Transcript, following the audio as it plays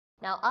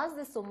Now, as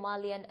the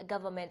Somalian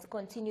government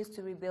continues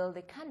to rebuild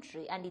the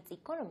country and its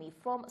economy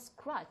from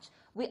scratch,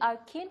 we are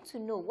keen to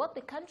know what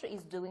the country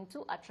is doing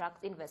to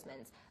attract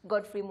investments.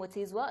 Godfrey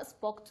Mutizwa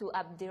spoke to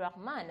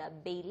Abdirahman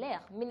Beyler,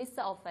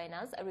 Minister of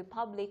Finance,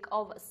 Republic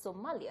of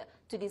Somalia,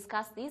 to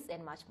discuss this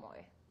and much more.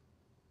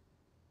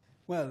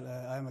 Well,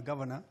 I'm a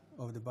governor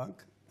of the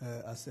bank.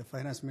 As a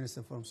finance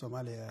minister from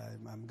Somalia,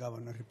 I'm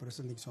governor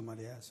representing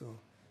Somalia. So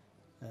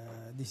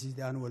this is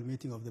the annual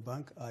meeting of the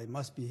bank. I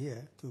must be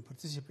here to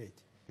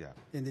participate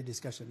in the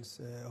discussions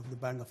of the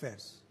bank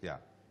affairs.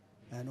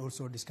 And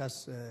also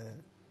discuss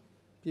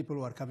people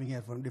who are coming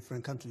here from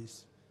different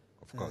countries.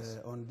 Of course.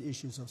 On the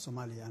issues of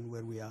Somalia and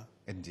where we are.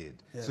 Indeed.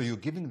 Yes. So you're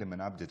giving them an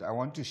update. I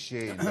want to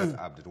share in that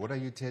update. What are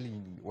you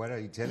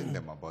telling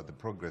them about the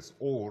progress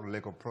or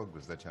lack of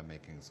progress that you're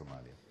making in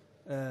Somalia?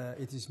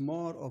 It is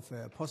more of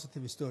a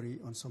positive story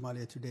on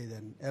Somalia today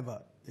than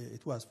ever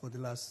it was for the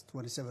last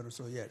 27 or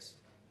so years.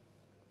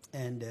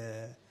 And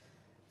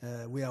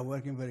we are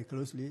working very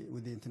closely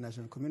with the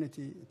international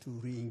community to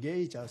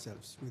re-engage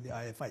ourselves with the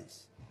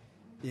IFIs,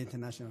 the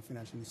international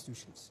financial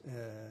institutions,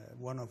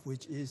 one of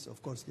which is,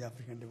 of course, the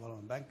African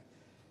Development Bank.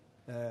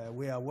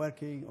 We are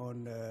working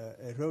on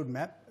a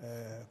roadmap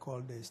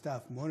called the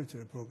Staff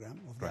Monitoring Program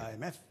of the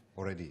IMF.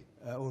 Already?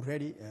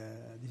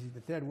 This is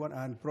the third one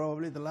and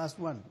probably the last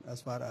one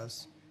as far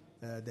as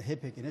the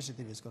HIPIC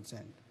initiative is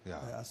concerned,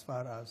 as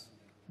far as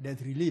debt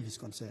relief is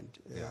concerned.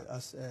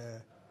 As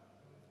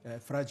a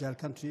fragile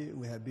country,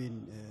 we have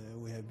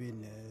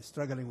been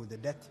struggling with the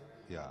debt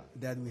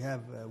that we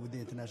have with the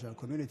international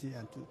community,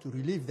 and to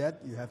relieve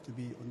that, you have to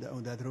be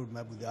on that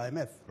roadmap with the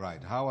IMF.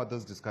 Right. How are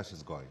those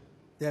discussions going?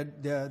 They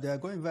are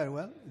going very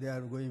well. They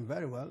are going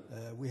very well.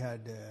 We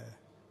had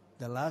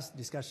the last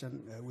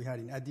discussion we had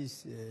in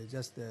Addis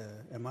just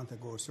a month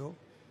ago or so.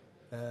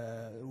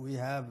 We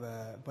have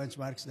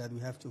benchmarks that we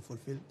have to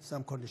fulfill,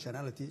 some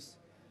conditionalities.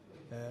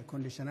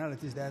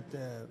 Conditionalities that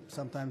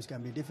sometimes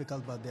can be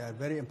difficult, but they are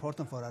very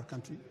important for our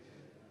country,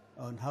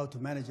 on how to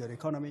manage your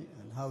economy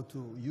and how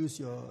to use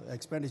your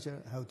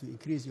expenditure, how to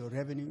increase your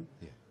revenue,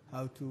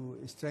 how to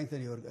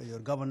strengthen your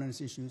governance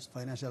issues,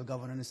 financial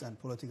governance and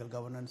political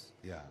governance.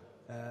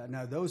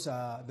 Now those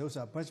are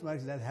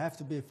benchmarks that have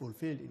to be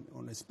fulfilled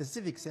on a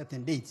specific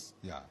certain dates.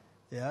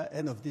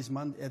 End of this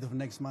month, end of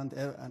next month,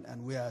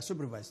 and we are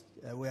supervised.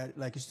 We are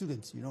like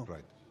students, you know.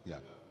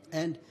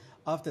 And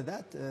after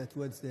that,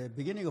 towards the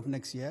beginning of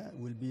next year,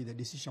 will be the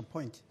decision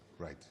point.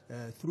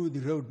 Through the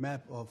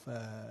roadmap of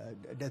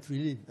debt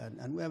relief,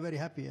 and we are very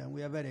happy and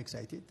we are very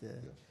excited.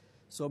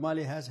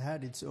 Somalia has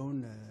had its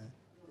own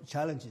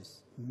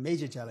challenges,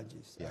 major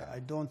challenges. I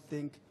don't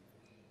think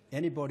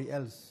anybody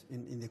else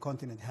in the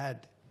continent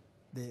had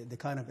the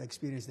kind of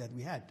experience that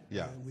we had.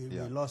 We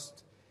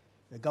lost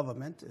the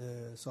government.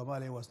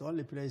 Somalia was the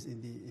only place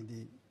in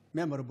the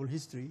memorable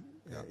history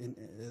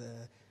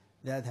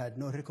that had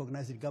no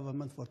recognized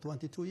government for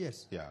 22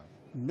 years.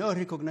 No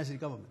recognized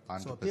government.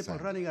 100%. So people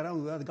running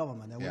around without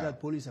government and without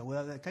police and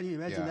without, can you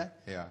imagine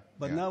that?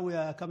 But now we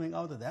are coming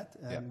out of that,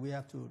 and we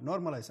have to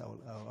normalize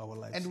our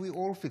lives. And we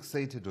all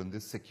fixated on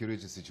this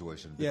security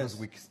situation because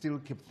we still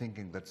keep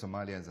thinking that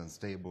Somalia is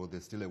unstable.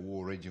 There's still a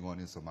war raging on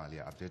in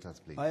Somalia. Update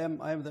us, please. I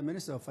am the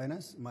Minister of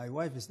Finance. My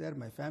wife is there.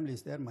 My family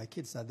is there. My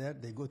kids are there.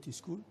 They go to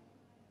school.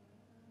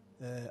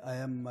 I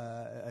am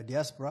a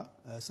diaspora,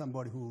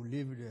 somebody who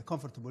lived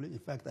comfortably. In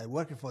fact, I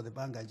worked for the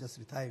bank. I just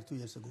retired 2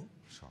 years ago.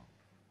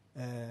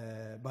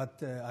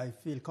 But I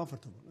feel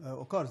comfortable.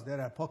 Of course, there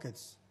are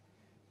pockets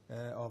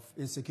of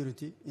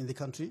insecurity in the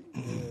country.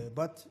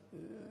 But,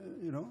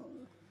 you know,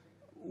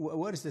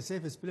 where is the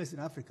safest place in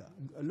Africa?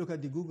 Look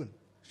at the Google.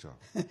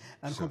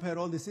 And compare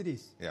all the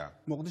cities,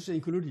 Mogadishu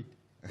included.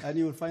 And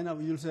you will find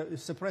out, you'll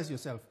surprise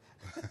yourself.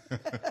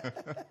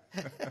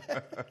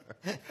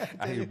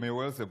 I may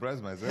well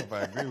surprise myself,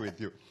 I agree with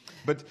you.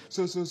 But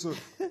so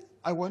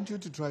I want you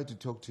to try to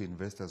talk to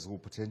investors who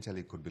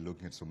potentially could be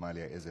looking at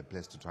Somalia as a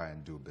place to try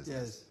and do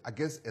business. I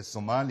guess as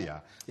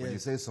Somalia, when you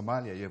say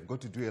Somalia, you have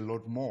got to do a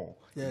lot more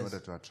in order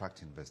to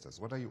attract investors.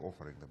 What are you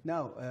offering them?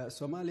 Now,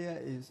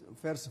 Somalia is,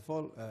 first of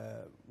all,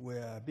 we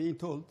are being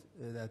told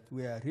that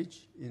we are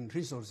rich in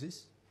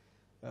resources.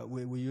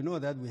 You know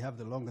that we have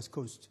the longest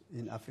coast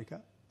in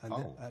Africa. And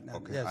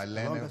I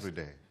learn every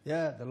day.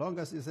 The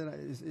longest is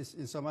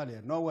in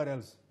Somalia, nowhere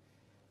else.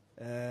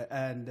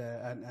 And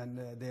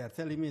they are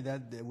telling me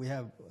that we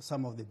have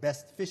some of the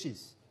best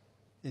fishes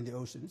in the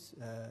oceans.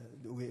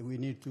 We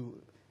need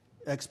to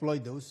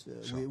exploit those.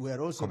 We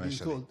are also being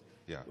told,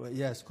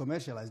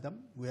 commercialize them.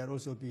 We are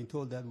also being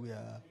told that we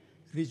are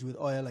rich with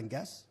oil and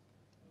gas.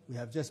 We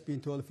have just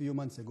been told a few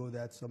months ago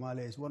that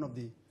Somalia is one of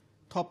the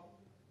top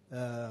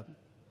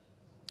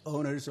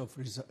owners of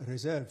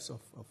reserves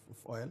of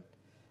oil.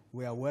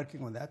 We are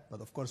working on that,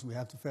 but of course we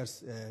have to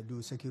first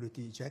do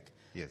security check.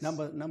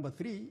 Number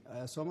three,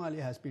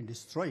 Somalia has been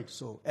destroyed,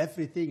 so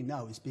everything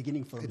now is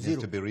beginning from zero. It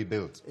has to be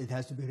rebuilt. It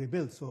has to be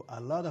rebuilt, so a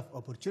lot of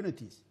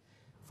opportunities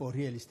for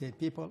real estate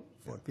people,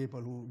 for people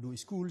who do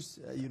schools,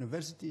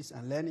 universities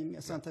and learning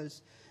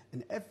centers,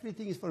 and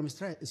everything is from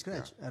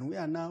scratch. And we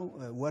are now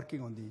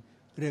working on the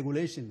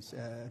regulations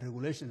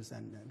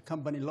and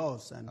company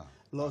laws and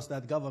laws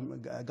that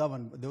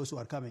govern those who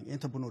are coming,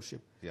 entrepreneurship,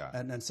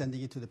 and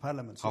sending it to the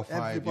parliament. How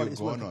far have you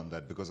gone on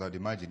that? Because I'd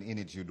imagine in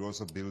it you'd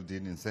also build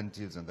in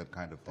incentives and that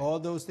kind of thing. All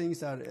those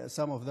things are,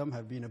 some of them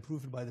have been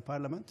approved by the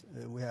parliament.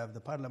 We have the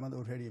parliament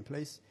already in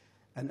place.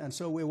 And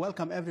so we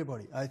welcome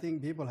everybody. I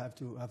think people have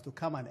to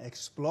come and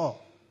explore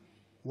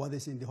what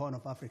is in the Horn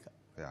of Africa.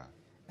 Yeah.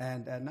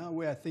 And now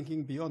we are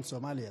thinking beyond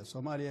Somalia.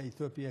 Somalia,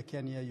 Ethiopia,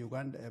 Kenya,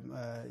 Uganda,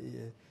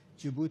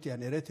 Djibouti,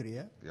 and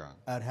Eritrea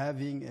are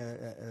having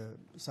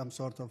some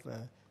sort of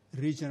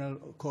regional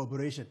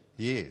cooperation.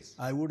 Yes.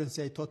 I wouldn't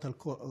say total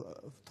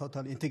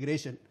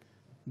integration,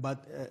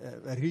 but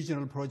a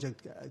regional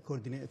project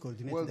coordinated.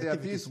 Well, there are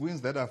these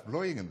winds that are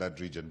blowing in that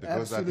region,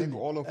 because I think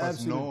all of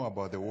us know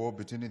about the war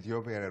between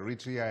Ethiopia and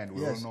Eritrea, and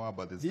we all know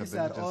about the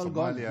stability of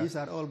Somalia. These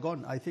are all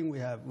gone. I think we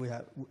have.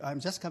 I'm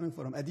just coming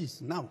from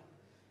Addis now.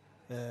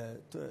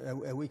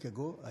 A week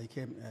ago, I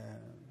came.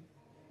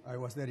 I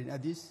was there in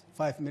Addis.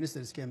 5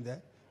 ministers came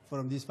there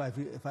from these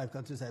five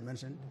countries I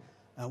mentioned,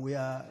 and we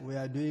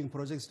are doing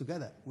projects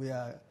together. We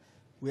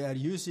are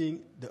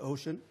using the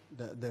ocean,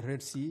 the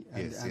Red Sea,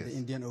 and the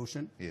Indian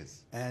Ocean,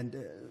 and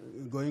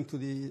going to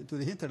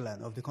the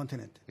hinterland of the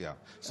continent. Yeah.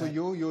 So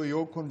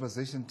your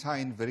conversation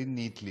tying very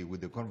neatly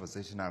with the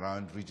conversation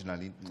around regional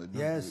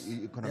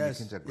economic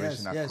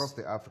integration across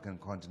the African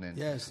continent,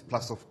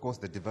 plus of course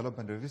the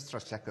development of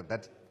infrastructure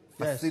that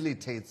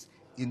facilitates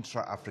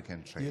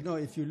intra-African trade. You know,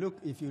 if you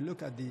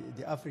look at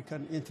the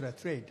African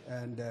intra-trade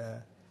and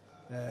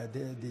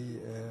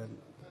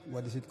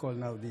what is it called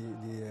now,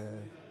 the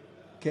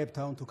Cape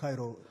Town to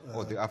Cairo.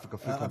 The Africa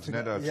Free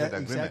Continental Trade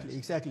Agreement.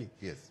 Exactly.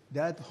 Yes.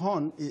 That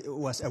horn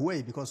was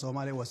away because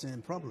Somalia was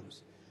in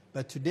problems.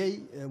 But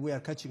today we are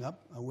catching up,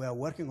 and we are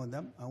working on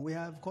them, and we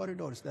have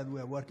corridors that we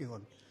are working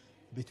on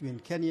between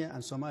Kenya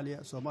and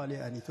Somalia,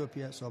 Somalia and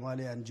Ethiopia,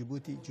 Somalia and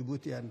Djibouti,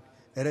 Djibouti and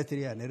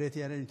Eritrea, and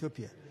Eritrea and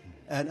Ethiopia.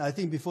 And I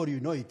think before you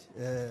know it,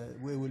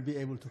 we will be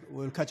able to,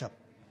 we will catch up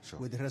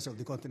with the rest of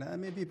the continent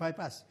and maybe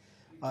bypass.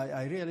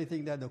 I really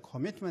think that the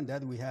commitment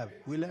that we have,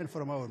 we learn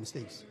from our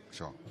mistakes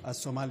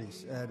as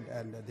Somalis,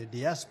 and the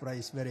diaspora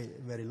is very,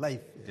 very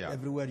live.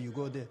 Everywhere you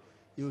go there,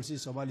 you will see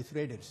Somali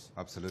traders.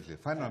 Absolutely.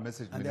 Final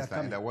message, Minister,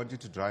 and I want you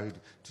to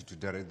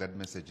direct that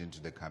message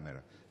into the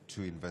camera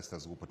to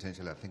investors who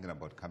potentially are thinking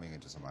about coming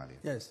into Somalia.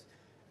 Yes.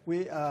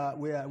 We are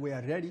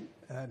ready,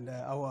 and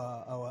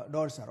our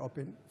doors are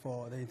open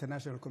for the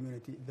international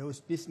community,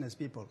 those business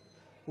people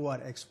who are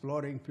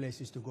exploring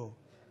places to go.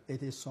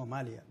 It is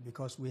Somalia,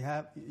 because we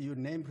have, you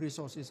named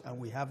resources, and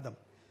we have them.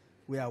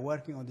 We are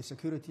working on the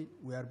security.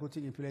 We are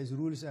putting in place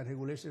rules and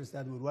regulations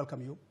that will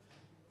welcome you.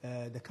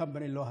 The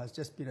company law has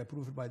just been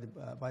approved by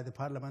the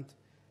parliament,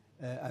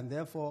 and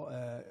therefore,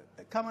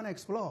 come and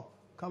explore.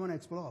 Come and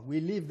explore. We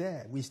live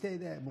there. We stay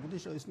there.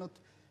 Mogadishu is not.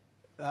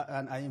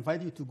 And I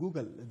invite you to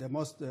Google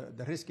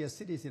the riskiest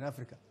cities in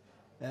Africa,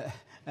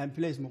 and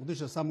place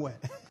Mogadishu somewhere.